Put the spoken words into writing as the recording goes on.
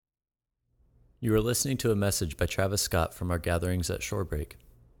You are listening to a message by Travis Scott from our gatherings at Shorebreak.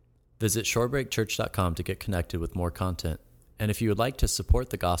 Visit shorebreakchurch.com to get connected with more content. And if you would like to support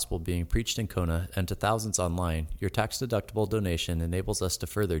the gospel being preached in Kona and to thousands online, your tax-deductible donation enables us to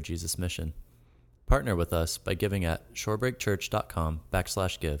further Jesus' mission. Partner with us by giving at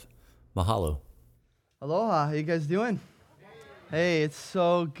shorebreakchurch.com/give. Mahalo. Aloha, how you guys doing? Hey, it's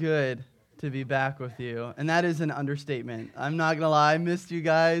so good to be back with you. And that is an understatement. I'm not going to lie, I missed you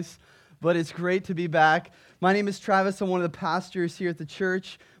guys, but it's great to be back. My name is Travis. I'm one of the pastors here at the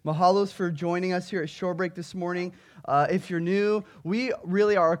church. Mahalos for joining us here at Shorebreak this morning. If you're new, we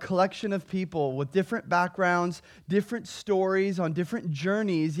really are a collection of people with different backgrounds, different stories on different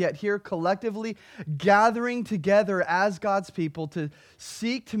journeys, yet here collectively gathering together as God's people to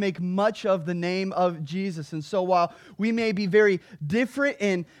seek to make much of the name of Jesus. And so while we may be very different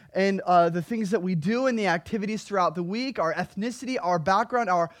in the things that we do and the activities throughout the week, our ethnicity, our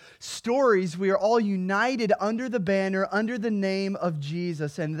background, our stories, we are all united under the banner, under the name of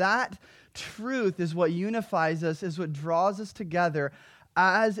Jesus. And that truth is what unifies us, is what draws us together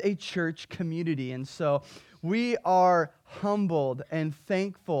as a church community. And so we are humbled and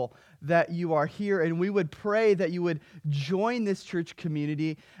thankful that you are here, and we would pray that you would join this church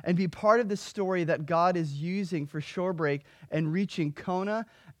community and be part of the story that God is using for Shorebreak and reaching Kona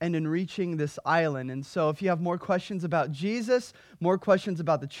and in reaching this island. And so if you have more questions about Jesus, more questions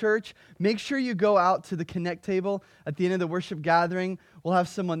about the church, make sure you go out to the Connect table at the end of the worship gathering. We'll have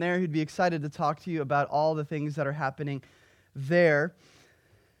someone there who'd be excited to talk to you about all the things that are happening there.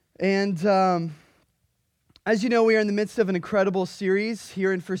 And as you know, we are in the midst of an incredible series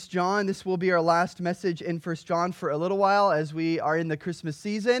here in 1 John. This will be our last message in 1 John for a little while as we are in the Christmas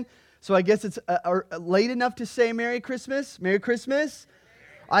season. So I guess it's late enough to say Merry Christmas. Merry Christmas.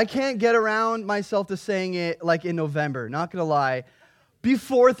 I can't get around myself to saying it like in November, not going to lie,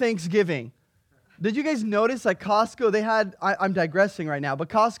 before Thanksgiving. Did you guys notice like Costco, they had, I'm digressing right now, but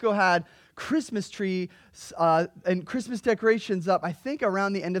Costco had Christmas tree and Christmas decorations up, I think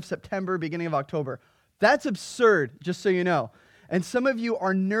around the end of September, beginning of October. That's absurd, just so you know. And some of you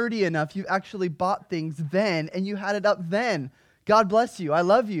are nerdy enough, you actually bought things then, and you had it up then. God bless you. I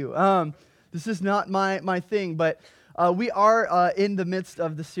love you. This is not my thing, but we are in the midst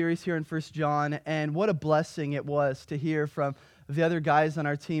of the series here in 1 John, and what a blessing it was to hear from the other guys on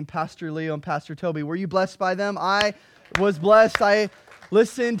our team, Pastor Leo and Pastor Toby. Were you blessed by them? I was blessed. I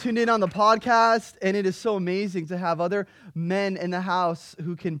listened, tuned in on the podcast, and it is so amazing to have other men in the house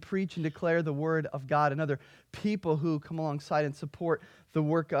who can preach and declare the word of God, and other people who come alongside and support the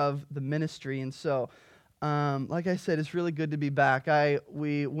work of the ministry. And so, like I said, it's really good to be back.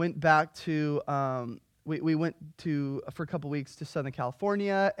 We went back to we went to for a couple weeks to Southern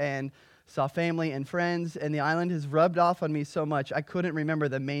California and saw family and friends, and the island has rubbed off on me so much I couldn't remember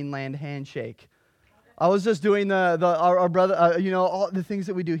the mainland handshake. I was just doing our brother, all the things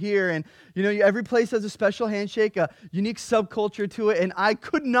that we do here, and every place has a special handshake, a unique subculture to it, and I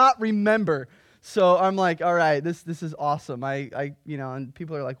could not remember. So I'm like, all right, this is awesome. And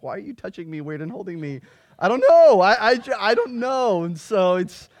people are like, why are you touching me weird and holding me? I don't know. I don't know. And so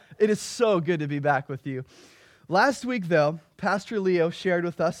it is so good to be back with you. Last week, though, Pastor Leo shared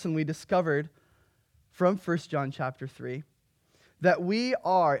with us, and we discovered from 1 John chapter 3, that we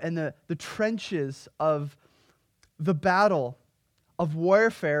are in the trenches of the battle of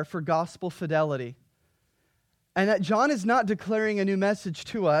warfare for gospel fidelity. And that John is not declaring a new message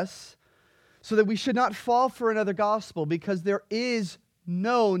to us so that we should not fall for another gospel, because there is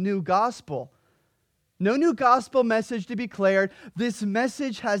no new gospel. No new gospel message to be declared. This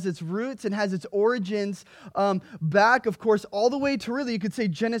message has its roots and has its origins back, of course, all the way to really, you could say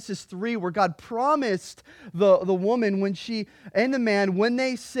Genesis 3, where God promised the woman when she and the man, when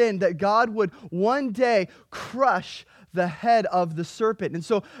they sinned, that God would one day crush the head of the serpent. And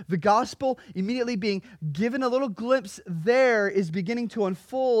so the gospel immediately being given a little glimpse there is beginning to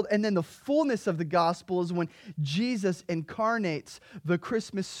unfold, and then the fullness of the gospel is when Jesus incarnates the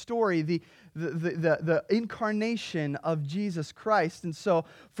Christmas story, the incarnation of Jesus Christ. And so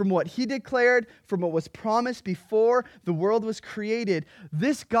from what he declared, from what was promised before the world was created,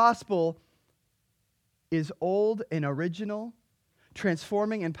 this gospel is old and original,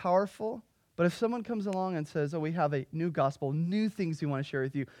 transforming and powerful. But if someone comes along and says, we have a new gospel, new things we want to share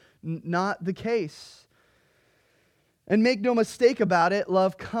with you, not the case. And make no mistake about it,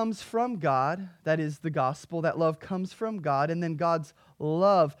 love comes from God. That is the gospel. That love comes from God, and then God's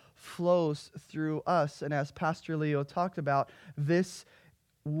love flows through us. And as Pastor Leo talked about, this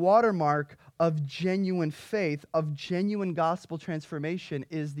watermark of genuine faith, of genuine gospel transformation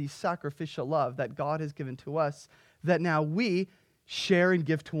is the sacrificial love that God has given to us, that now we share and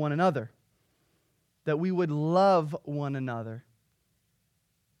give to one another. that we would love one another,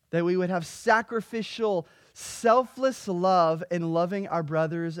 that we would have sacrificial, selfless love in loving our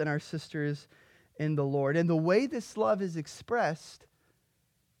brothers and our sisters in the Lord. And the way this love is expressed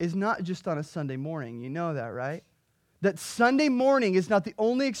is not just on a Sunday morning. You know that, right? That Sunday morning is not the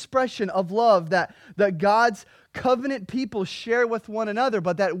only expression of love that God's covenant people share with one another,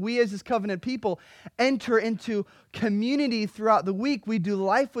 but that we as His covenant people enter into community throughout the week. We do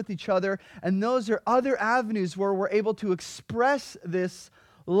life with each other, and those are other avenues where we're able to express this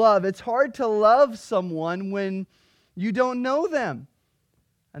love. It's hard to love someone when you don't know them.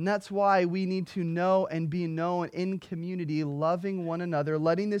 And that's why we need to know and be known in community, loving one another,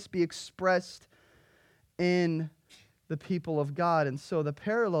 letting this be expressed in the people of God. And so the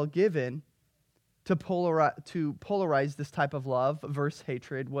parallel given to polarize this type of love versus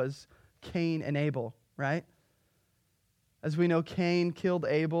hatred was Cain and Abel, right? As we know, Cain killed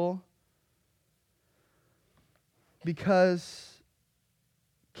Abel because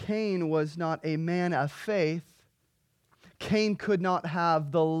Cain was not a man of faith. Cain could not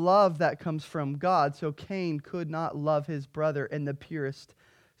have the love that comes from God, so Cain could not love his brother in the purest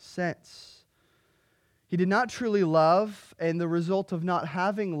sense. He did not truly love, and the result of not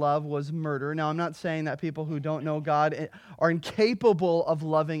having love was murder. Now, I'm not saying that people who don't know God are incapable of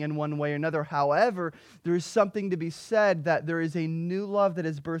loving in one way or another. However, there is something to be said that there is a new love that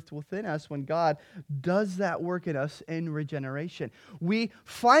is birthed within us when God does that work in us in regeneration. We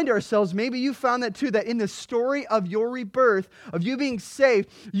find ourselves, maybe you found that too, that in the story of your rebirth, of you being saved,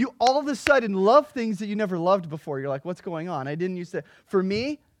 you all of a sudden love things that you never loved before. You're like, what's going on? I didn't used to. For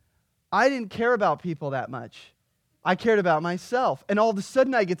me, I didn't care about people that much. I cared about myself. And all of a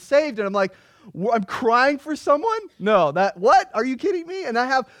sudden I get saved and I'm like, I'm crying for someone? No, what? Are you kidding me? And I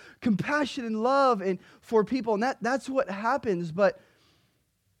have compassion and love and for people. And that's what happens. But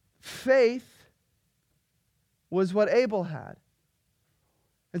faith was what Abel had.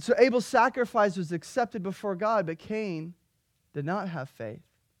 And so Abel's sacrifice was accepted before God, but Cain did not have faith.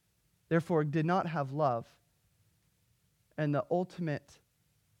 Therefore, did not have love. And the ultimate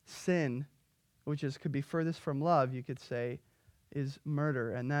sin, which could be furthest from love, you could say, is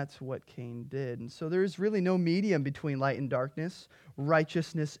murder. And that's what Cain did. And so there's really no medium between light and darkness,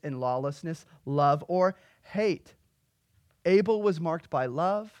 righteousness and lawlessness, love or hate. Abel was marked by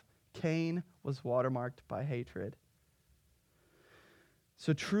love. Cain was watermarked by hatred.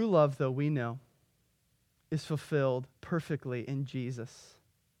 So true love, though, we know, is fulfilled perfectly in Jesus.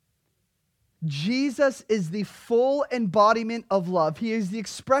 Jesus is the full embodiment of love. He is the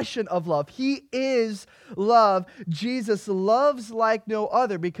expression of love. He is love. Jesus loves like no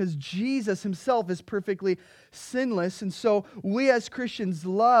other because Jesus himself is perfectly sinless. And so we as Christians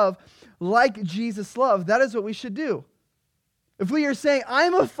love like Jesus loved. That is what we should do. If we are saying,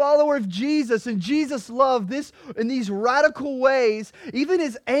 I'm a follower of Jesus and Jesus loved this in these radical ways, even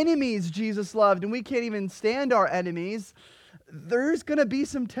his enemies Jesus loved, and we can't even stand our enemies, there's going to be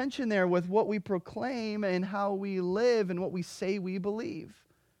some tension there with what we proclaim and how we live and what we say we believe.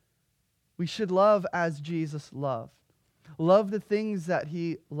 We should love as Jesus loved. Love the things that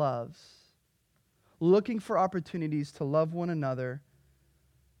he loves. Looking for opportunities to love one another.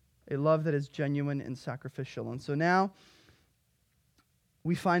 A love that is genuine and sacrificial. And so now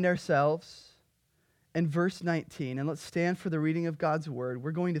we find ourselves in verse 19. And let's stand for the reading of God's word.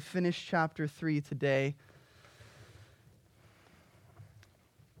 We're going to finish chapter 3 today.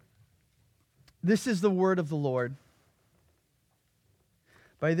 This is the word of the Lord.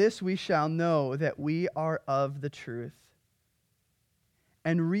 By this we shall know that we are of the truth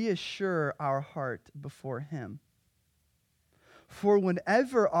and reassure our heart before him. For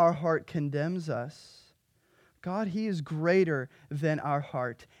whenever our heart condemns us, God, he is greater than our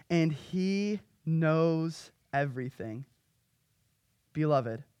heart, and he knows everything.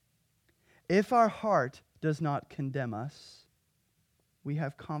 Beloved, if our heart does not condemn us, we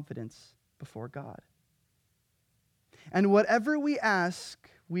have confidence before God. And whatever we ask,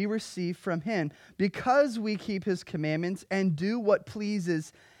 we receive from him, because we keep his commandments and do what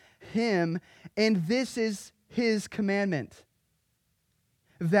pleases him. And this is his commandment,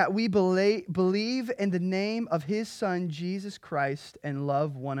 that we believe in the name of his Son, Jesus Christ, and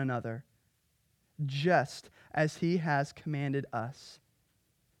love one another, just as he has commanded us.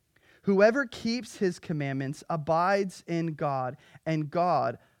 Whoever keeps his commandments abides in God, and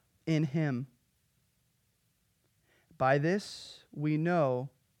God in him. By this we know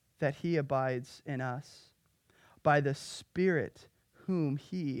that he abides in us, by the Spirit whom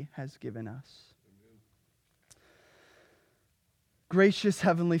he has given us. Amen. Gracious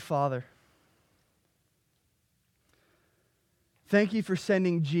Heavenly Father, Thank you for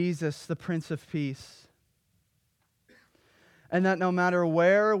sending Jesus, the Prince of Peace. And that no matter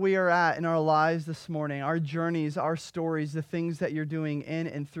where we are at in our lives this morning, our journeys, our stories, the things that you're doing in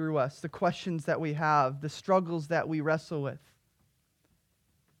and through us, the questions that we have, the struggles that we wrestle with,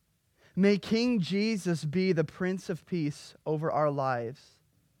 may King Jesus be the Prince of Peace over our lives.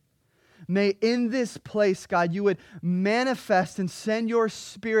 May in this place, God, you would manifest and send your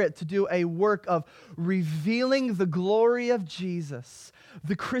Spirit to do a work of revealing the glory of Jesus,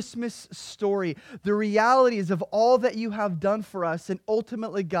 the Christmas story, the realities of all that you have done for us. And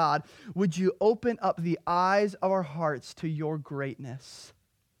ultimately, God, would you open up the eyes of our hearts to your greatness?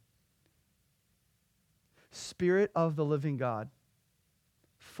 Spirit of the living God,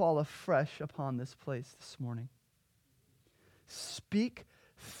 fall afresh upon this place this morning. Speak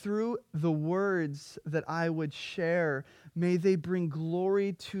through the words that I would share. May they bring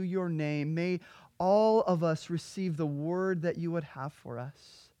glory to your name. May all of us receive the word that you would have for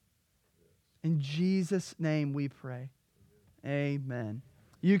us. In Jesus' name we pray. Amen.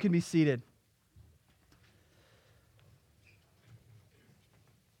 You can be seated.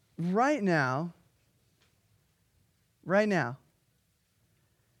 Right now,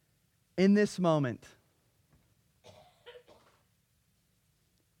 in this moment,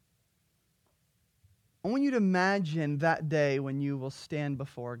 I want you to imagine that day when you will stand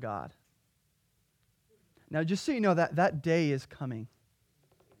before God. Now, just so you know, that day is coming.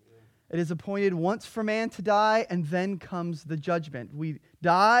 It is appointed once for man to die, and then comes the judgment. We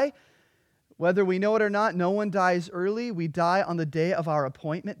die, whether we know it or not. No one dies early. We die on the day of our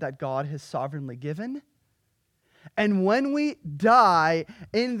appointment that God has sovereignly given. And when we die,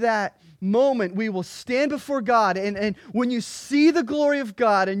 in that moment, we will stand before God. And when you see the glory of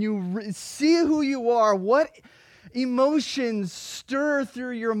God and you see who you are, what emotions stir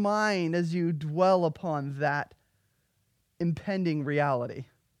through your mind as you dwell upon that impending reality?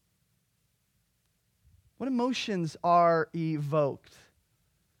 What emotions are evoked?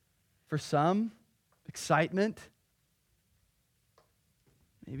 For some, excitement.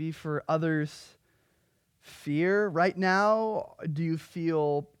 Maybe for others, fear. Right now, do you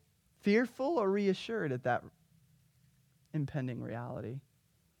feel fearful or reassured at that impending reality?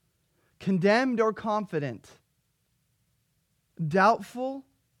 Condemned or confident? Doubtful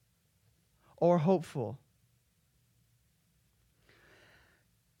or hopeful?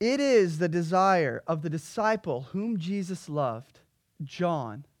 It is the desire of the disciple whom Jesus loved,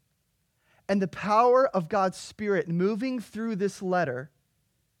 John, and the power of God's Spirit moving through this letter,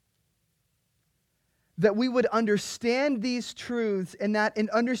 that we would understand these truths, and that in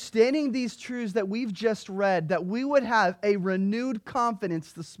understanding these truths that we've just read, that we would have a renewed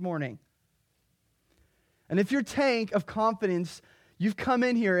confidence this morning. And if your tank of confidence, you've come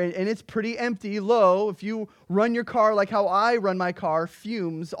in here and it's pretty empty, low, if you run your car like how I run my car,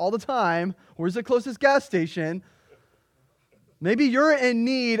 fumes all the time, where's the closest gas station? Maybe you're in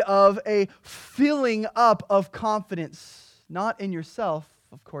need of a filling up of confidence, not in yourself,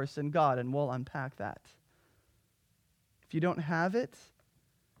 of course, in God, and we'll unpack that. If you don't have it,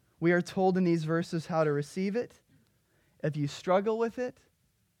 we are told in these verses how to receive it. If you struggle with it,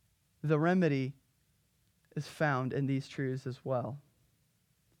 the remedy is found in these truths as well.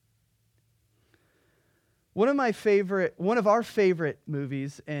 One of our favorite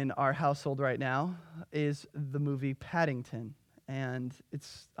movies in our household right now is the movie Paddington, and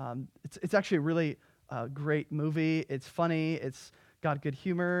it's actually a really great movie. It's funny. It's got good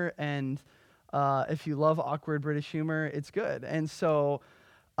humor, and if you love awkward British humor, it's good. And so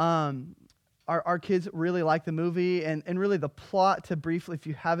our kids really like the movie, and really the plot, to briefly, if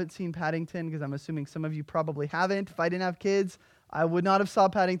you haven't seen Paddington, because I'm assuming some of you probably haven't. If I didn't have kids, I would not have saw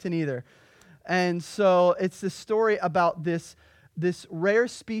Paddington either. And so it's this story about this rare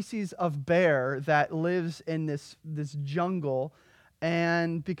species of bear that lives in this jungle.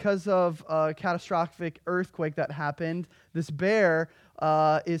 And because of a catastrophic earthquake that happened, this bear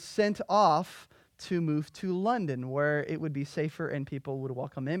is sent off to move to London, where it would be safer and people would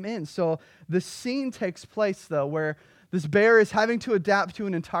welcome him in. So the scene takes place, though, where this bear is having to adapt to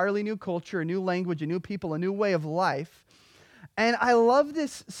an entirely new culture, a new language, a new people, a new way of life. And I love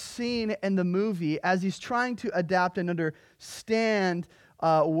this scene in the movie as he's trying to adapt and understand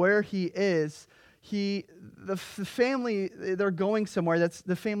where he is. The family, they're going somewhere. That's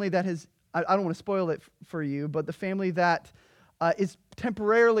the family that has, I don't want to spoil it for you, but the family that is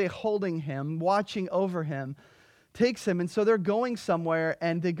temporarily holding him, watching over him, takes him. And so they're going somewhere,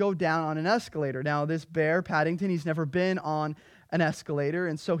 and they go down on an escalator. Now, this bear, Paddington, he's never been on an escalator,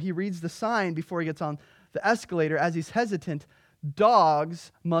 and so he reads the sign before he gets on the escalator. As he's hesitant,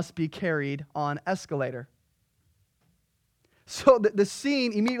 dogs must be carried on escalator. So the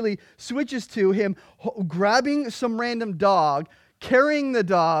scene immediately switches to him grabbing some random dog, carrying the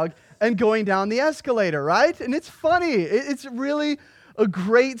dog, and going down the escalator, right? And it's funny. It's really a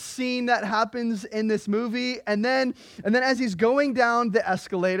great scene that happens in this movie. And then as he's going down the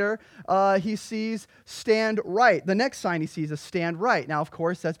escalator, he sees stand right. The next sign he sees is stand right. Now, of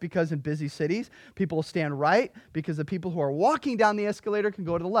course, that's because in busy cities, people stand right because the people who are walking down the escalator can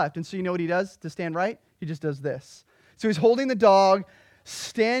go to the left. And so you know what he does to stand right? He just does this. So he's holding the dog,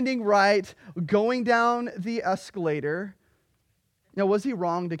 standing right, going down the escalator. Now, was he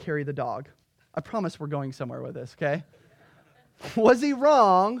wrong to carry the dog? I promise we're going somewhere with this, okay? Was he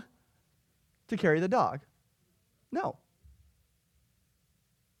wrong to carry the dog? No.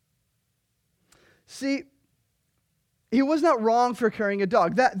 See, he was not wrong for carrying a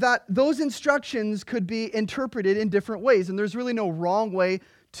dog. Those instructions could be interpreted in different ways, and there's really no wrong way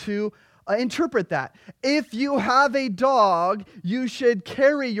to interpret that. If you have a dog, you should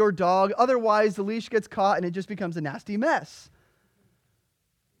carry your dog. Otherwise, the leash gets caught and it just becomes a nasty mess.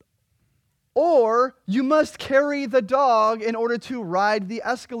 Or you must carry the dog in order to ride the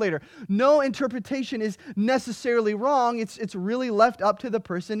escalator. No interpretation is necessarily wrong. It's really left up to the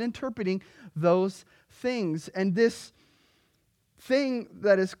person interpreting those things. And this thing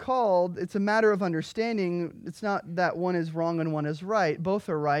that is called, it's a matter of understanding. It's not that one is wrong and one is right. Both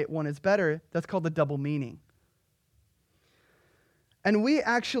are right, one is better. That's called the double meaning. And we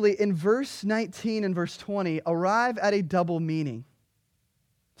actually, in verse 19 and verse 20, arrive at a double meaning.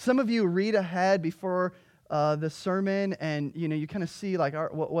 Some of you read ahead before the sermon, and you kind of see like,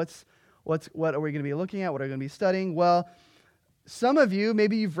 what are we going to be looking at? What are we going to be studying? Well, some of you,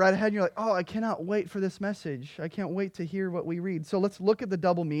 maybe you've read ahead and you're like, oh, I cannot wait for this message. I can't wait to hear what we read. So let's look at the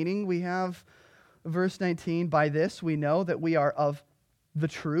double meaning. We have verse 19, by this we know that we are of the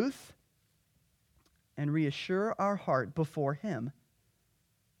truth and reassure our heart before Him.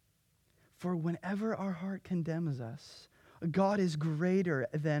 For whenever our heart condemns us, God is greater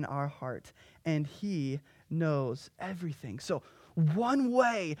than our heart, and He knows everything. So one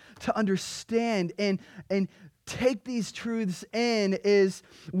way to understand and take these truths in is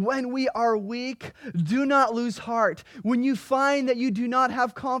when we are weak, do not lose heart. When you find that you do not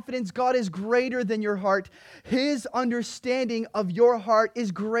have confidence, God is greater than your heart. His understanding of your heart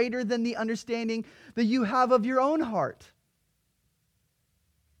is greater than the understanding that you have of your own heart.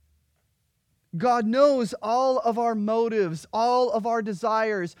 God knows all of our motives, all of our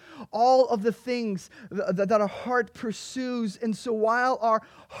desires, all of the things that our heart pursues. And so while our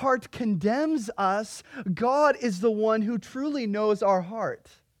heart condemns us, God is the one who truly knows our heart.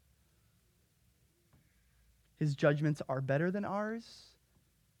 His judgments are better than ours.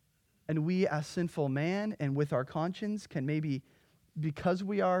 And we as sinful man and with our conscience can maybe, because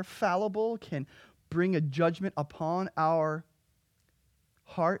we are fallible, can bring a judgment upon our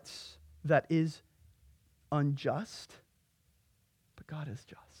hearts that is unjust, but God is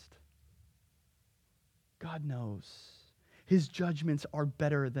just. God knows. His judgments are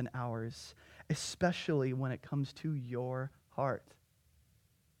better than ours, especially when it comes to your heart.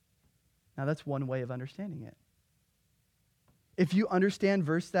 Now that's one way of understanding it. If you understand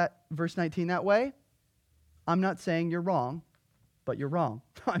verse 19 that way, I'm not saying you're wrong, but you're wrong.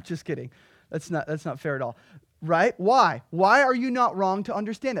 I'm just kidding. That's not fair at all. Right? Why? Why are you not wrong to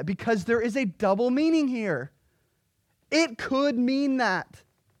understand that? Because there is a double meaning here. It could mean that.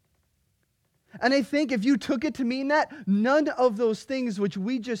 And I think if you took it to mean that, none of those things which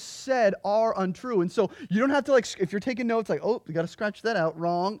we just said are untrue. And so you don't have to, if you're taking notes, oh, you got to scratch that out.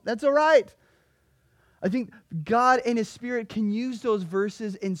 Wrong. That's all right. I think God and His Spirit can use those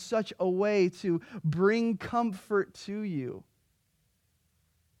verses in such a way to bring comfort to you.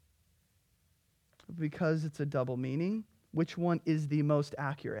 Because it's a double meaning, which one is the most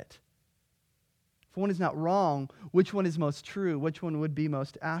accurate? If one is not wrong, which one is most true? Which one would be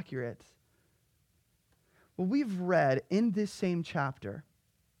most accurate? Well, we've read in this same chapter,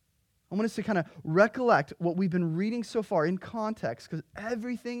 I want us to kind of recollect what we've been reading so far in context, because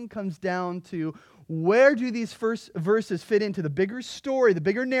everything comes down to where do these first verses fit into the bigger story, the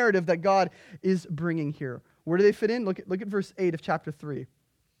bigger narrative that God is bringing here. Where do they fit in? Look at verse 8 of chapter 3.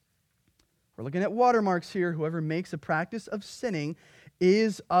 We're looking at watermarks here. Whoever makes a practice of sinning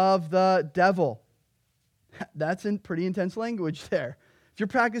is of the devil. That's in pretty intense language there. If you're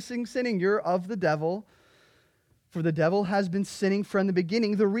practicing sinning, you're of the devil. For the devil has been sinning from the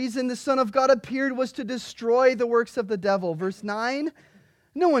beginning. The reason the Son of God appeared was to destroy the works of the devil. Verse 9,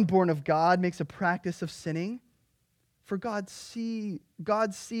 no one born of God makes a practice of sinning, for God's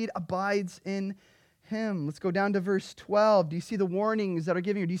seed abides in him. Let's go down to verse 12. Do you see the warnings that are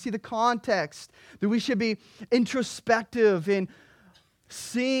given here? Do you see the context? That we should be introspective in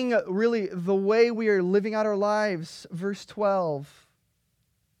seeing really the way we are living out our lives. Verse 12.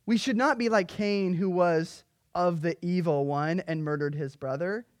 We should not be like Cain, who was of the evil one and murdered his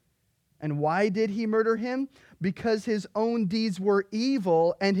brother. And why did he murder him? Because his own deeds were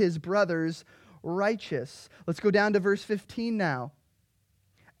evil and his brother's righteous. Let's go down to verse 15 now.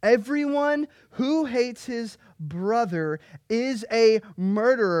 Everyone who hates his brother is a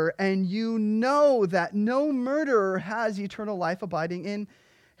murderer, and you know that no murderer has eternal life abiding in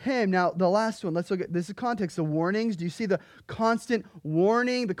him. Now, the last one, let's look at this is context, the warnings. Do you see the constant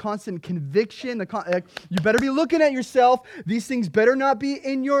warning, the constant conviction? You better be looking at yourself. These things better not be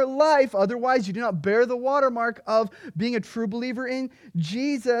in your life. Otherwise, you do not bear the watermark of being a true believer in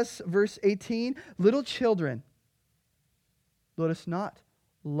Jesus. Verse 18, little children, let us not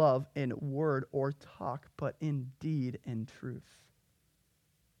love in word or talk, but in deed and truth.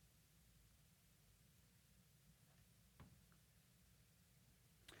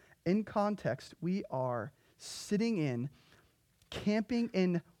 In context, we are camping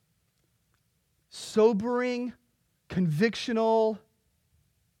in sobering, convictional,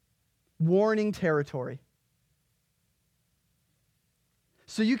 warning territory.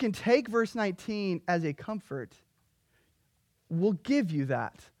 So you can take verse 19 as a comfort. We'll give you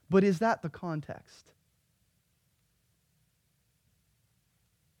that. But is that the context?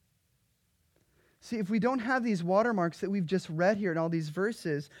 See, if we don't have these watermarks that we've just read here in all these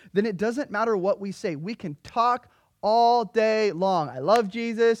verses, then it doesn't matter what we say. We can talk all day long. I love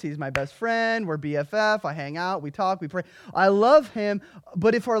Jesus. He's my best friend. We're BFF. I hang out. We talk. We pray. I love him.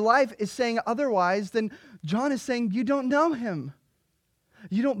 But if our life is saying otherwise, then John is saying you don't know him.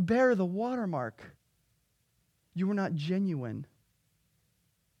 You don't bear the watermark. You were not genuine.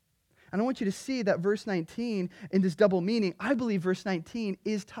 And I want you to see that verse 19 in this double meaning, I believe verse 19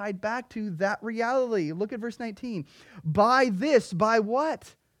 is tied back to that reality. Look at verse 19. By this, by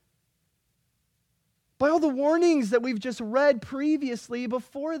what? By all the warnings that we've just read previously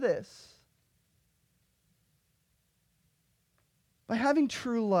before this. By having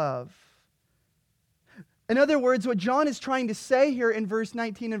true love. In other words, what John is trying to say here in verse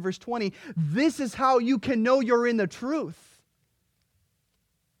 19 and verse 20, this is how you can know you're in the truth.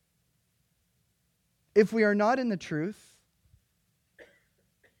 If we are not in the truth,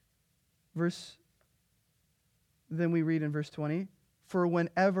 then we read in verse 20, for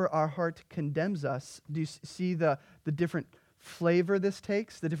whenever our heart condemns us, do you see the different flavor this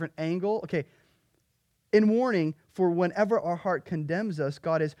takes, the different angle? Okay, in warning, for whenever our heart condemns us,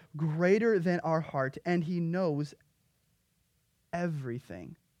 God is greater than our heart, and he knows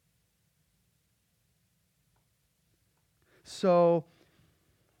everything. So,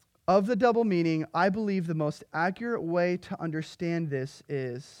 of the double meaning, I believe the most accurate way to understand this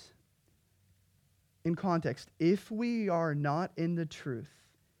is, in context, if we are not in the truth,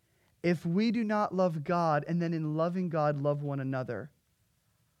 if we do not love God, and then in loving God, love one another,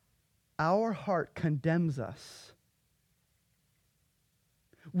 our heart condemns us.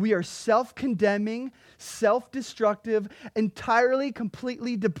 We are self-condemning, self-destructive, entirely,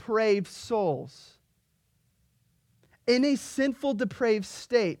 completely depraved souls in a sinful, depraved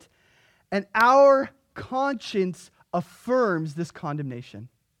state. And our conscience affirms this condemnation.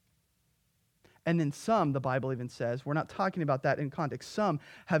 And then some, the Bible even says, we're not talking about that in context, some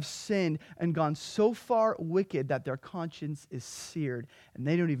have sinned and gone so far wicked that their conscience is seared and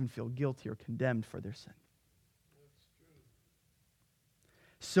they don't even feel guilty or condemned for their sin.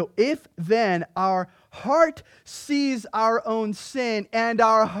 So if then our heart sees our own sin and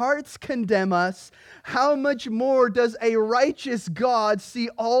our hearts condemn us, how much more does a righteous God see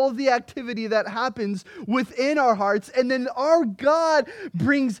all the activity that happens within our hearts? And then our God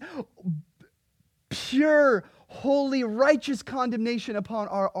brings pure, holy, righteous condemnation upon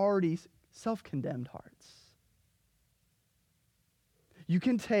our already self-condemned hearts. You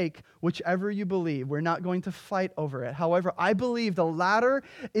can take whichever you believe. We're not going to fight over it. However, I believe the latter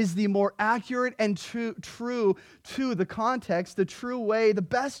is the more accurate and true to the context, the true way, the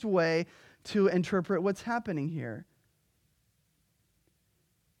best way to interpret what's happening here.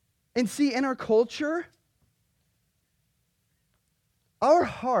 And see, in our culture, our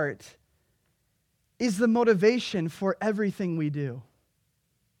heart is the motivation for everything we do.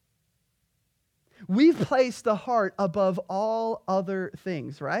 We've placed the heart above all other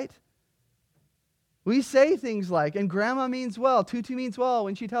things, right? We say things like, and grandma means well, Tutu means well,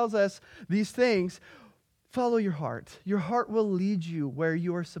 when she tells us these things, follow your heart. Your heart will lead you where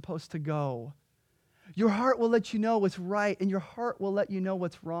you are supposed to go. Your heart will let you know what's right, and your heart will let you know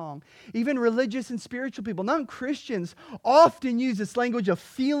what's wrong. Even religious and spiritual people, non-Christians, often use this language of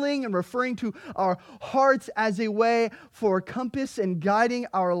feeling and referring to our hearts as a way for compass and guiding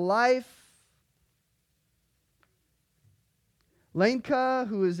our life. Lenka,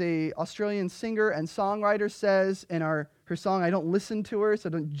 who is an Australian singer and songwriter, says in her song, I don't listen to her, so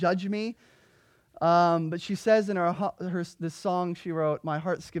don't judge me. But she says in this song she wrote, My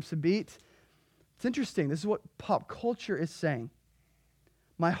Heart Skips a Beat. It's interesting. This is what pop culture is saying.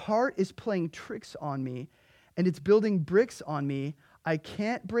 My heart is playing tricks on me, and it's building bricks on me. I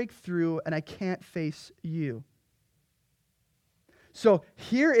can't break through, and I can't face you. So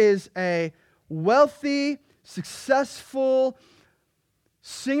here is a wealthy, successful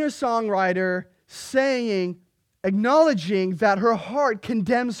singer-songwriter acknowledging that her heart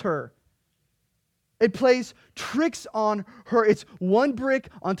condemns her. It plays tricks on her. It's one brick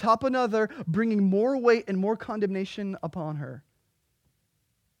on top of another, bringing more weight and more condemnation upon her.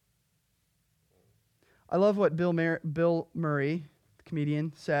 I love what Bill Murray, the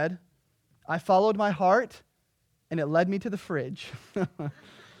comedian, said. I followed my heart, and it led me to the fridge. A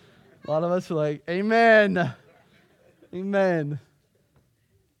lot of us are like, amen. Amen.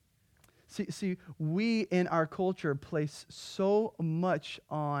 See, we in our culture place so much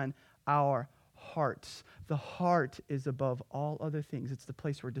on our hearts. The heart is above all other things. It's the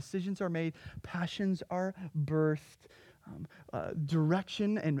place where decisions are made, passions are birthed,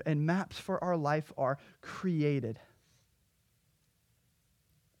 direction and maps for our life are created.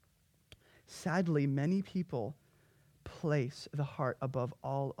 Sadly, many people place the heart above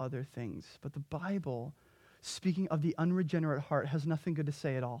all other things. But the Bible, speaking of the unregenerate heart, has nothing good to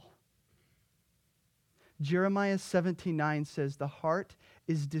say at all. Jeremiah 17:9 says, the heart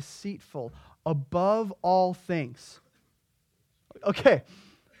is deceitful above all things. Okay,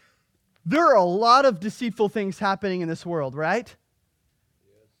 there are a lot of deceitful things happening in this world, right?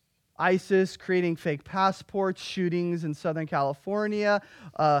 Yes. ISIS creating fake passports, shootings in Southern California,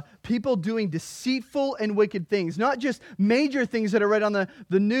 people doing deceitful and wicked things. Not just major things that are read on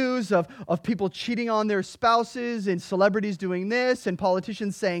the news of people cheating on their spouses and celebrities doing this and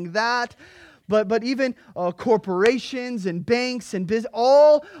politicians saying that. But even corporations and banks and business,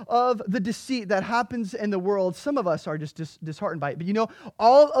 all of the deceit that happens in the world, some of us are just disheartened by it. But you know,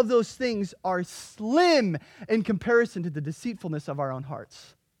 all of those things are slim in comparison to the deceitfulness of our own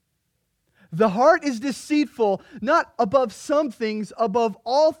hearts. The heart is deceitful, not above some things, above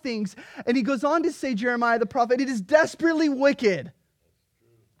all things. And he goes on to say, Jeremiah the prophet, it is desperately wicked.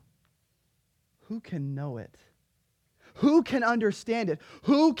 Who can know it? Who can understand it?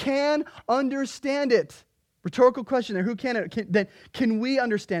 Who can understand it? Rhetorical question there. Who can? Can we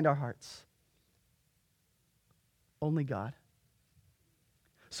understand our hearts? Only God.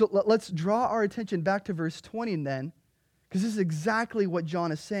 So let's draw our attention back to verse 20 then, because this is exactly what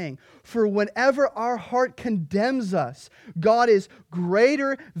John is saying. For whenever our heart condemns us, God is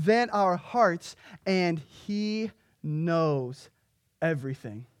greater than our hearts, and He knows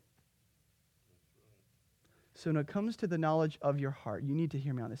everything. So when it comes to the knowledge of your heart, you need to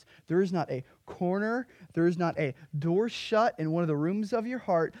hear me on this. There is not a corner, there is not a door shut in one of the rooms of your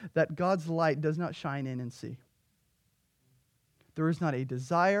heart that God's light does not shine in and see. There is not a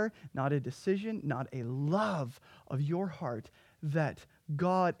desire, not a decision, not a love of your heart that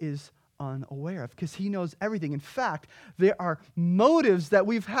God is unaware of, because He knows everything. In fact, there are motives that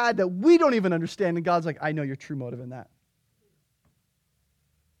we've had that we don't even understand, and God's like, I know your true motive in that.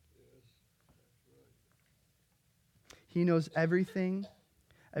 He knows everything,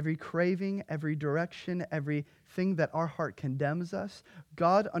 every craving, every direction, everything that our heart condemns us.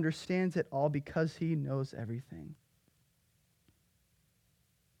 God understands it all because He knows everything.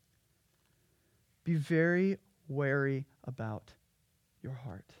 Be very wary about your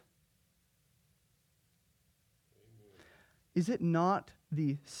heart. Amen. Is it not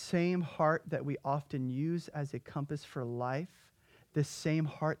the same heart that we often use as a compass for life? The same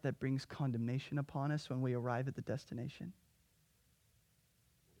heart that brings condemnation upon us when we arrive at the destination?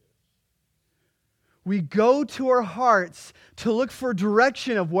 We go to our hearts to look for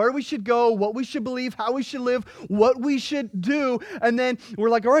direction of where we should go, what we should believe, how we should live, what we should do. And then we're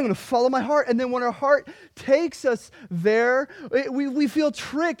like, all right, I'm going to follow my heart. And then when our heart takes us there, we feel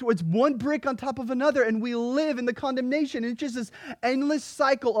tricked. It's one brick on top of another, and we live in the condemnation. And it's just this endless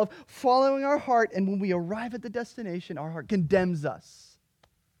cycle of following our heart. And when we arrive at the destination, our heart condemns us.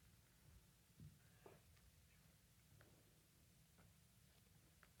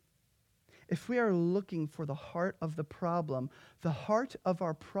 If we are looking for the heart of the problem of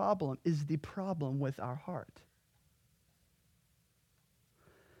our problem is the problem with our heart.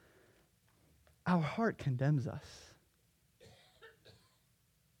 our heart condemns us.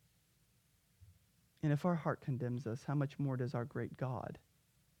 And if our heart condemns us, how much more does our great God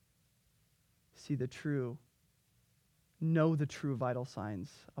see the true, know the true vital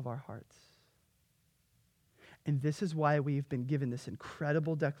signs of our hearts? And this is why we've been given this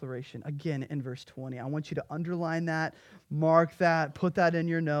incredible declaration, again, in verse 20. I want you to underline that, mark that, put that in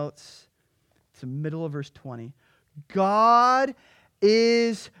your notes. It's the middle of verse 20. God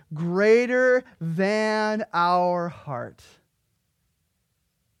is greater than our heart.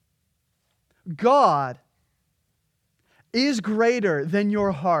 God is greater than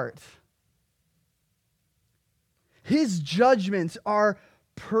your heart. His judgments are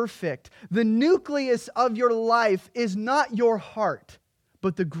perfect. The nucleus of your life is not your heart,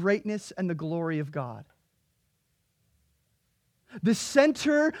 but the greatness and the glory of God. The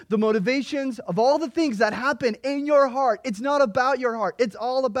center, the motivations of all the things that happen in your heart, it's not about your heart. It's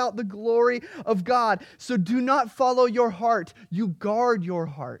all about the glory of God. So do not follow your heart. You guard your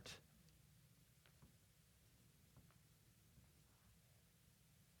heart.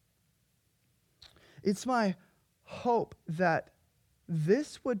 It's my hope that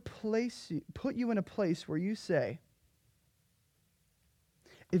this would put you in a place where you say,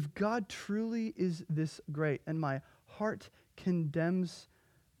 if God truly is this great and my heart condemns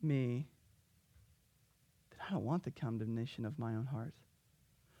me, then I don't want the condemnation of my own heart,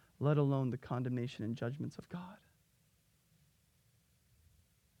 let alone the condemnation and judgments of God.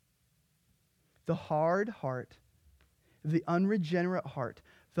 The hard heart, the unregenerate heart,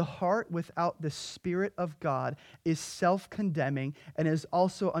 the heart without the Spirit of God is self-condemning and is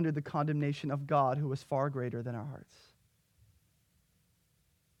also under the condemnation of God, who is far greater than our hearts.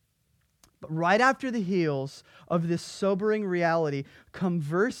 But right after the heels of this sobering reality come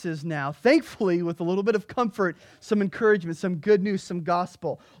verses now, thankfully with a little bit of comfort, some encouragement, some good news, some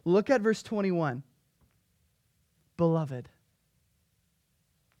gospel. Look at verse 21. Beloved.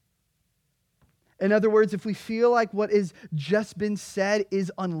 In other words, if we feel like what is just been said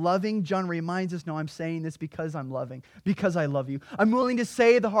is unloving, John reminds us, no, I'm saying this because I'm loving, because I love you. I'm willing to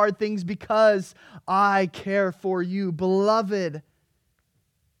say the hard things because I care for you. Beloved,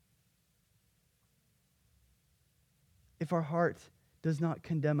 if our heart does not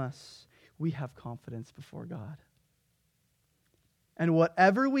condemn us, we have confidence before God. And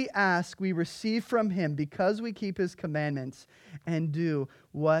whatever we ask, we receive from Him because we keep His commandments and do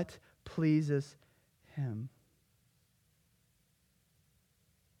what pleases Him.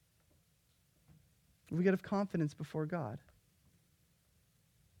 We got to have confidence before God.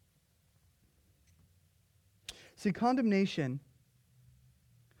 See, condemnation,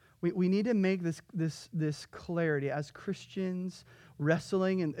 we need to make this clarity as Christians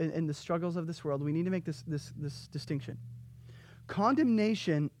wrestling in the struggles of this world. We need to make this distinction.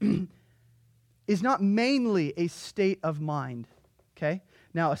 Condemnation is not mainly a state of mind, okay?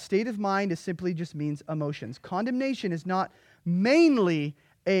 Now, a state of mind is simply just means emotions. Condemnation is not mainly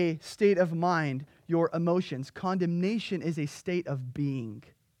a state of mind, your emotions. Condemnation is a state of being.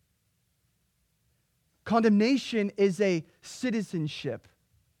 Condemnation is a citizenship.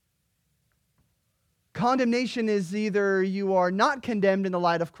 Condemnation is either you are not condemned in the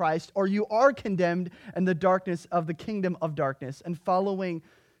light of Christ or you are condemned in the darkness of the kingdom of darkness and following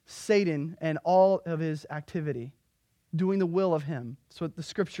Satan and all of his activity, doing the will of him. That's what the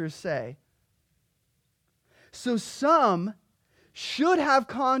scriptures say. So some should have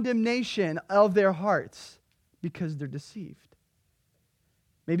condemnation of their hearts because they're deceived.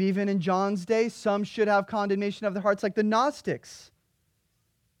 Maybe even in John's day, some should have condemnation of their hearts like the Gnostics.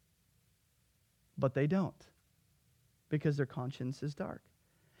 But they don't, because their conscience is dark.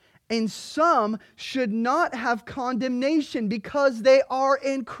 And some should not have condemnation because they are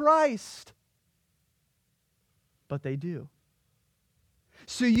in Christ. But they do.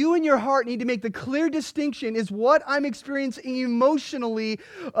 So you in your heart need to make the clear distinction, is what I'm experiencing emotionally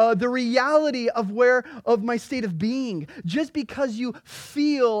the reality of my state of being? Just because you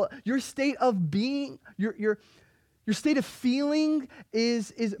feel your state of being, your state of feeling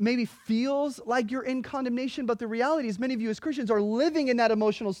is maybe feels like you're in condemnation, but the reality is many of you as Christians are living in that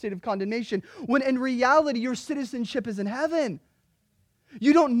emotional state of condemnation when in reality your citizenship is in heaven.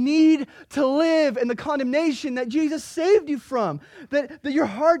 You don't need to live in the condemnation that Jesus saved you from. That your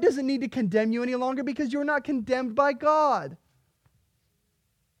heart doesn't need to condemn you any longer because you're not condemned by God.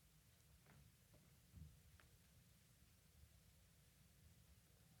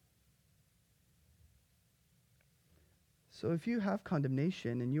 So if you have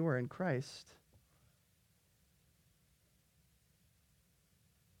condemnation and you are in Christ,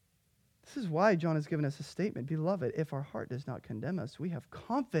 this is why John has given us a statement. Beloved, if our heart does not condemn us, we have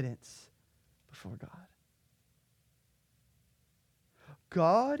confidence before God.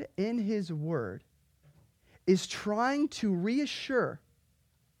 God, in his word, is trying to reassure,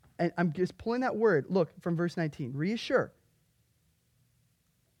 and I'm just pulling that word, look, from verse 19, reassure.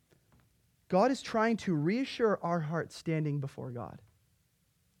 God is trying to reassure our hearts standing before God.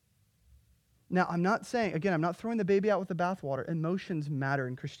 Now, I'm not saying, again, I'm not throwing the baby out with the bathwater. Emotions matter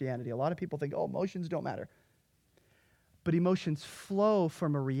in Christianity. A lot of people think, oh, emotions don't matter. But emotions flow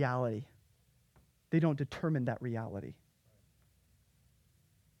from a reality. They don't determine that reality.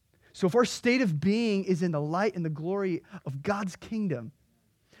 So if our state of being is in the light and the glory of God's kingdom,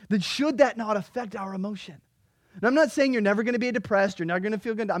 then should that not affect our emotion? And I'm not saying you're never going to be depressed, you're never going to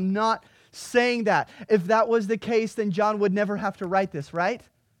feel good. I'm not saying that. If that was the case, then John would never have to write this, right?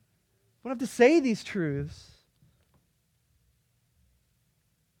 We don't have to say these truths.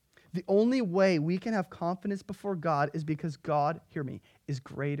 The only way we can have confidence before God is because God, hear me, is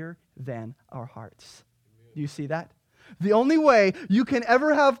greater than our hearts. Do you see that? The only way you can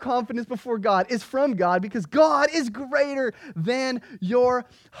ever have confidence before God is from God, because God is greater than your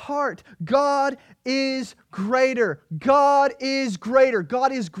heart. God is greater. God is greater.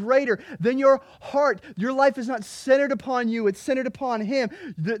 God is greater than your heart. Your life is not centered upon you. It's centered upon Him.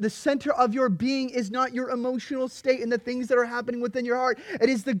 The center of your being is not your emotional state and the things that are happening within your heart. It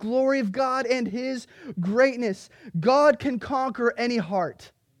is the glory of God and His greatness. God can conquer any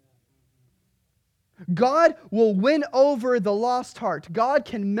heart. God will win over the lost heart. God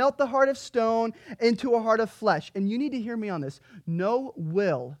can melt the heart of stone into a heart of flesh. And you need to hear me on this. No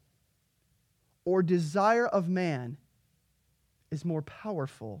will or desire of man is more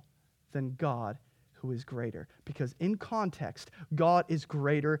powerful than God, who is greater. Because in context, God is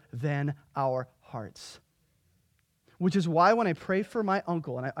greater than our hearts. Which is why when I pray for my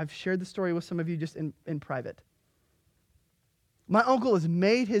uncle, and I've shared the story with some of you just in private, my uncle has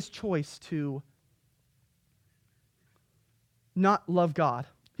made his choice to not love God.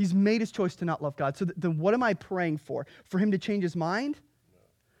 He's made his choice to not love God. So then what am I praying for? For him to change his mind?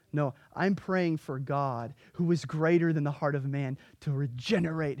 No, I'm praying for God, who is greater than the heart of man, to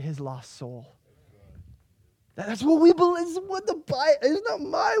regenerate his lost soul. That's what we believe. This is what the Bible, it's not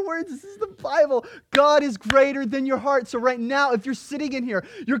my words, this is the Bible. God is greater than your heart. So right now, if you're sitting in here,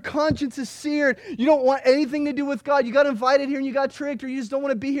 your conscience is seared, you don't want anything to do with God, you got invited here and you got tricked, or you just don't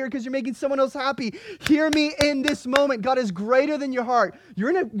want to be here because you're making someone else happy. Hear me in this moment. God is greater than your heart.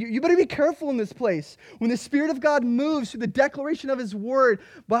 You better be careful in this place. When the Spirit of God moves through the declaration of His word,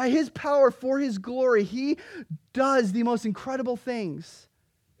 by His power for His glory, He does the most incredible things.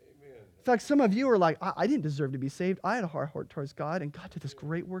 In fact, some of you are like, I didn't deserve to be saved. I had a hard heart towards God, and God did this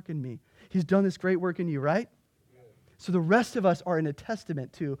great work in me. He's done this great work in you, right? Yeah. So the rest of us are in a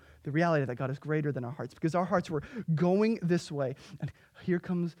testament to the reality that God is greater than our hearts, because our hearts were going this way. And here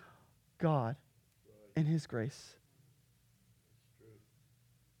comes God and His grace.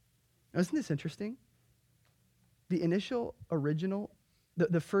 Now, isn't this interesting? The initial, original,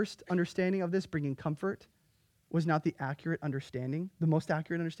 the first understanding of this, bringing comfort, was not the accurate understanding, the most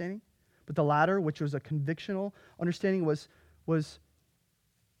accurate understanding. But the latter, which was a convictional understanding, was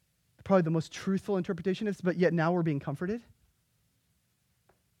probably the most truthful interpretation. But yet now we're being comforted.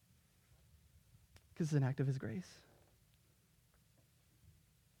 Because it's an act of His grace.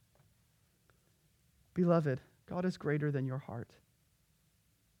 Beloved, God is greater than your heart.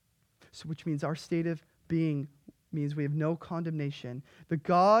 So which means our state of being means we have no condemnation.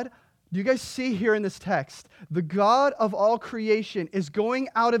 Do you guys see here in this text? The God of all creation is going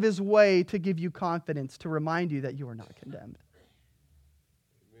out of His way to give you confidence, to remind you that you are not condemned.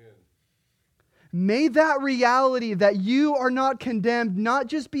 Amen. May that reality that you are not condemned not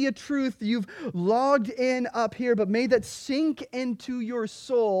just be a truth you've logged in up here, but may that sink into your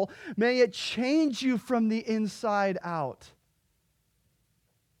soul. May it change you from the inside out.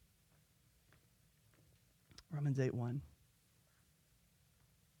 Romans 8:1.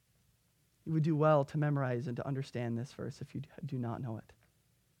 You would do well to memorize and to understand this verse if you do not know it.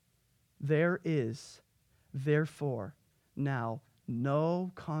 There is, therefore, now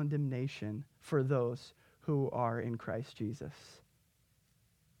no condemnation for those who are in Christ Jesus.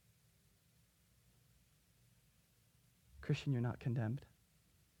 Christian, you're not condemned.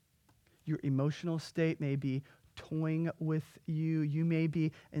 Your emotional state may be toying with you. You may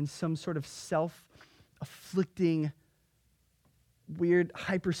be in some sort of self-afflicting, weird,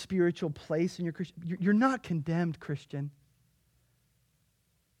 hyper-spiritual place in your Christian. You're not condemned, Christian.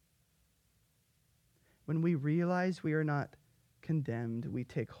 When we realize we are not condemned, we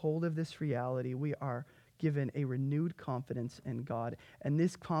take hold of this reality. We are given a renewed confidence in God. And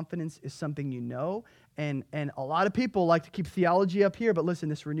this confidence is something you know. And a lot of people like to keep theology up here, but listen,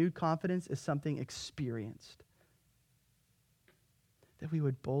 this renewed confidence is something experienced. That we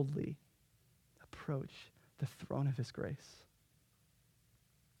would boldly approach the throne of his grace.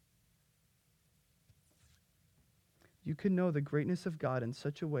 You can know the greatness of God in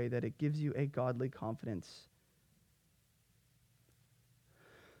such a way that it gives you a godly confidence.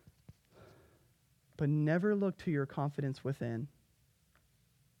 But never look to your confidence within.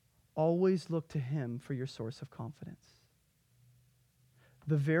 Always look to him for your source of confidence.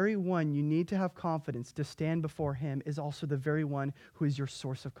 The very one you need to have confidence to stand before him is also the very one who is your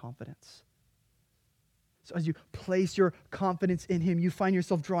source of confidence. So as you place your confidence in him, you find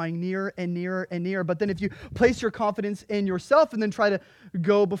yourself drawing nearer and nearer and nearer. But then if you place your confidence in yourself and then try to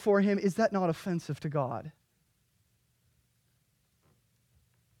go before him, is that not offensive to God?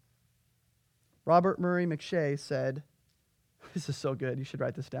 Robert Murray McShay said, this is so good, you should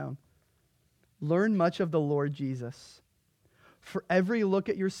write this down. Learn much of the Lord Jesus. For every look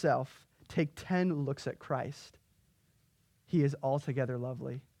at yourself, take 10 looks at Christ. He is altogether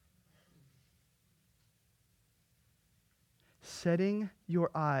lovely. Setting your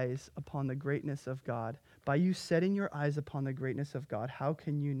eyes upon the greatness of God. By you setting your eyes upon the greatness of God, how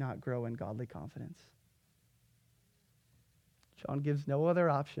can you not grow in godly confidence? John gives no other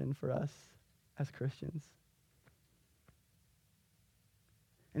option for us as Christians.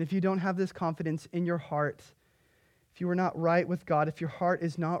 And if you don't have this confidence in your heart, if you are not right with God, if your heart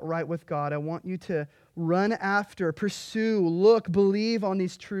is not right with God, I want you to run after, pursue, look, believe on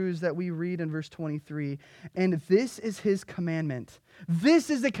these truths that we read in verse 23. And this is his commandment. This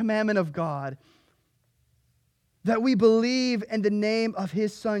is the commandment of God. That we believe in the name of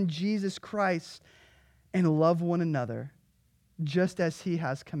his Son, Jesus Christ, and love one another, just as he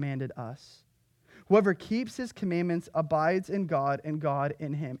has commanded us. Whoever keeps his commandments abides in God, and God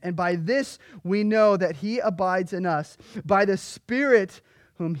in him. And by this we know that he abides in us, by the Spirit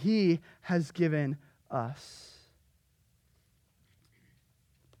whom he has given us.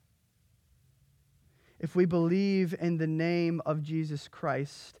 If we believe in the name of Jesus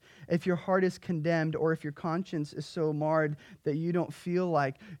Christ, if your heart is condemned, or if your conscience is so marred that you don't feel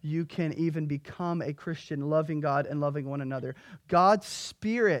like you can even become a Christian, loving God and loving one another, God's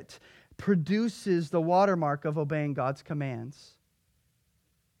Spirit produces the watermark of obeying God's commands.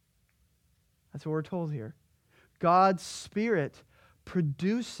 That's what we're told here. God's Spirit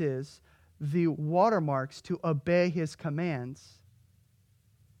produces the watermarks to obey his commands.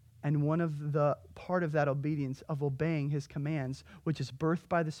 And one of the part of that obedience of obeying his commands, which is birthed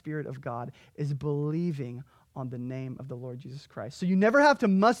by the Spirit of God, is believing on the name of the Lord Jesus Christ. So you never have to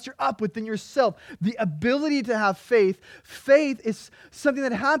muster up within yourself the ability to have faith. Faith is something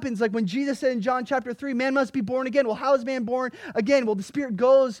that happens like when Jesus said in John chapter 3, man must be born again. Well, how is man born again? Well, the Spirit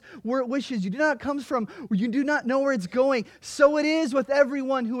goes where it wishes. You do not come from, you do not know where it's going. So it is with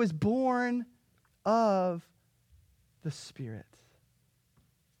everyone who is born of the Spirit.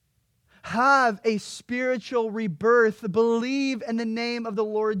 Have a spiritual rebirth. Believe in the name of the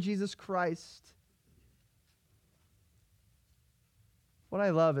Lord Jesus Christ. What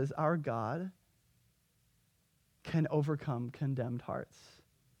I love is our God can overcome condemned hearts.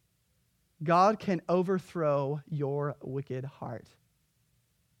 God can overthrow your wicked heart.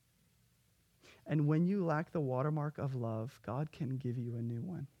 And when you lack the watermark of love, God can give you a new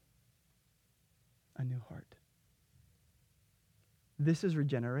one, a new heart. This is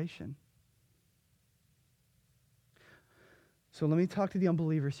regeneration. So let me talk to the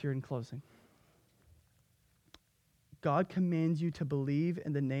unbelievers here in closing. God commands you to believe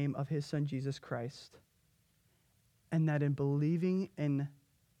in the name of his Son, Jesus Christ, and that in believing in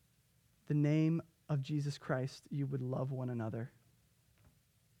the name of Jesus Christ, you would love one another.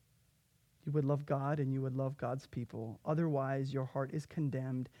 You would love God and you would love God's people. Otherwise, your heart is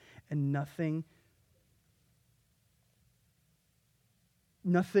condemned and nothing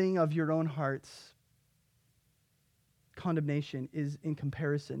of your own heart's condemnation is in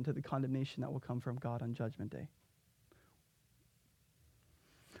comparison to the condemnation that will come from God on Judgment Day.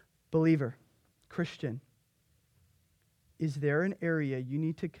 Believer, Christian, is there an area you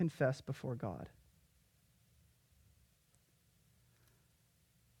need to confess before God?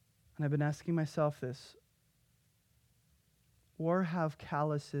 And I've been asking myself this. Or have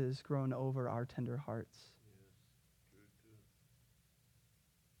calluses grown over our tender hearts?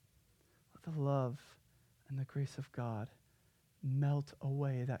 Let the love and the grace of God melt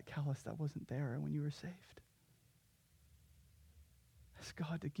away that callus that wasn't there when you were saved. Ask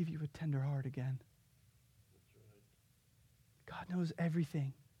God to give you a tender heart again. God knows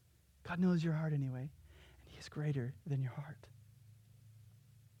everything. God knows your heart anyway. is greater than your heart.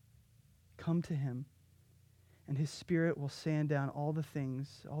 Come to him, and his Spirit will sand down all the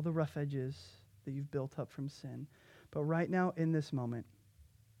things, all the rough edges that you've built up from sin. But right now, in this moment,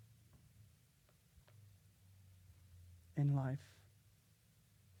 in life,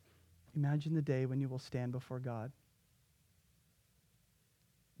 imagine the day when you will stand before God.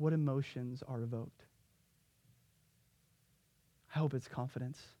 What emotions are evoked? I hope it's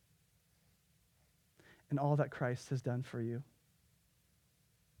confidence in all that Christ has done for you.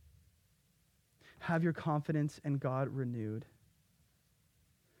 Have your confidence in God renewed.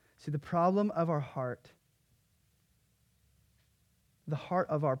 See, the problem of our heart, the heart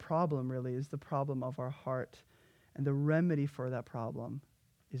of our problem really is the problem of our heart. And the remedy for that problem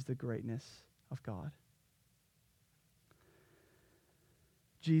is the greatness of God.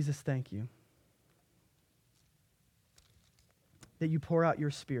 Jesus, thank you that you pour out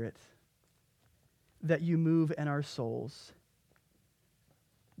your Spirit, that you move in our souls,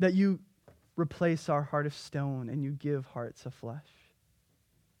 that you replace our heart of stone and you give hearts of flesh.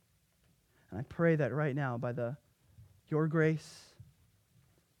 And I pray that right now by your grace,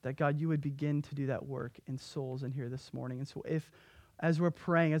 that God, you would begin to do that work in souls in here this morning. And so if, as we're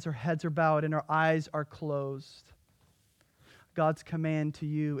praying, as our heads are bowed and our eyes are closed, God's command to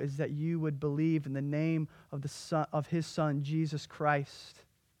you is that you would believe in the name of the Son, of his Son, Jesus Christ.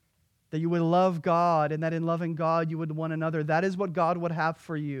 That you would love God, and that in loving God you would one another. That is what God would have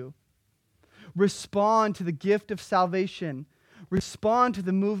for you. Respond to the gift of salvation. Respond to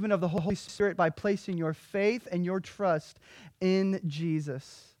the movement of the Holy Spirit by placing your faith and your trust in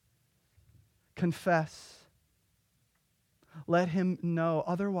Jesus. Confess. Let him know.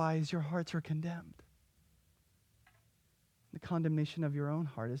 Otherwise, your hearts are condemned. The condemnation of your own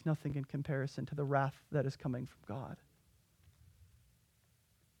heart is nothing in comparison to the wrath that is coming from God.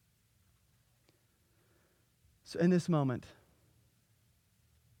 So in this moment,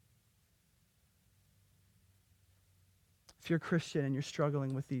 if you're a Christian and you're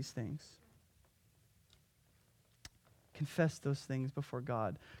struggling with these things, confess those things before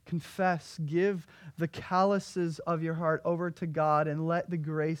God. Confess, give the calluses of your heart over to God and let the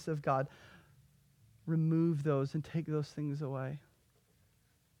grace of God remove those and take those things away.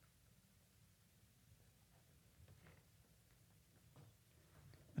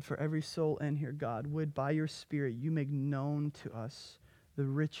 And for every soul in here, God, would by your Spirit you make known to us the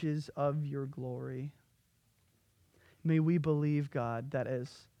riches of your glory. May we believe, God, that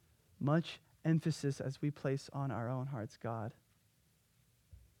as much emphasis as we place on our own hearts, God,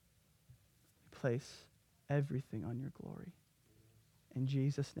 we place everything on your glory. In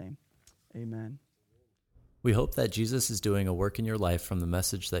Jesus' name, amen. We hope that Jesus is doing a work in your life from the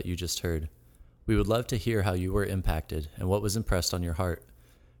message that you just heard. We would love to hear how you were impacted and what was impressed on your heart.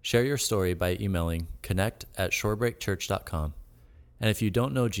 Share your story by emailing connect@shorebreakchurch.com. And if you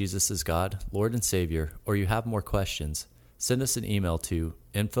don't know Jesus as God, Lord and Savior, or you have more questions, send us an email to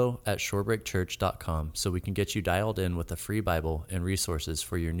info@shorebreakchurch.com so we can get you dialed in with a free Bible and resources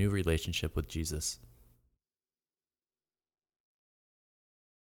for your new relationship with Jesus.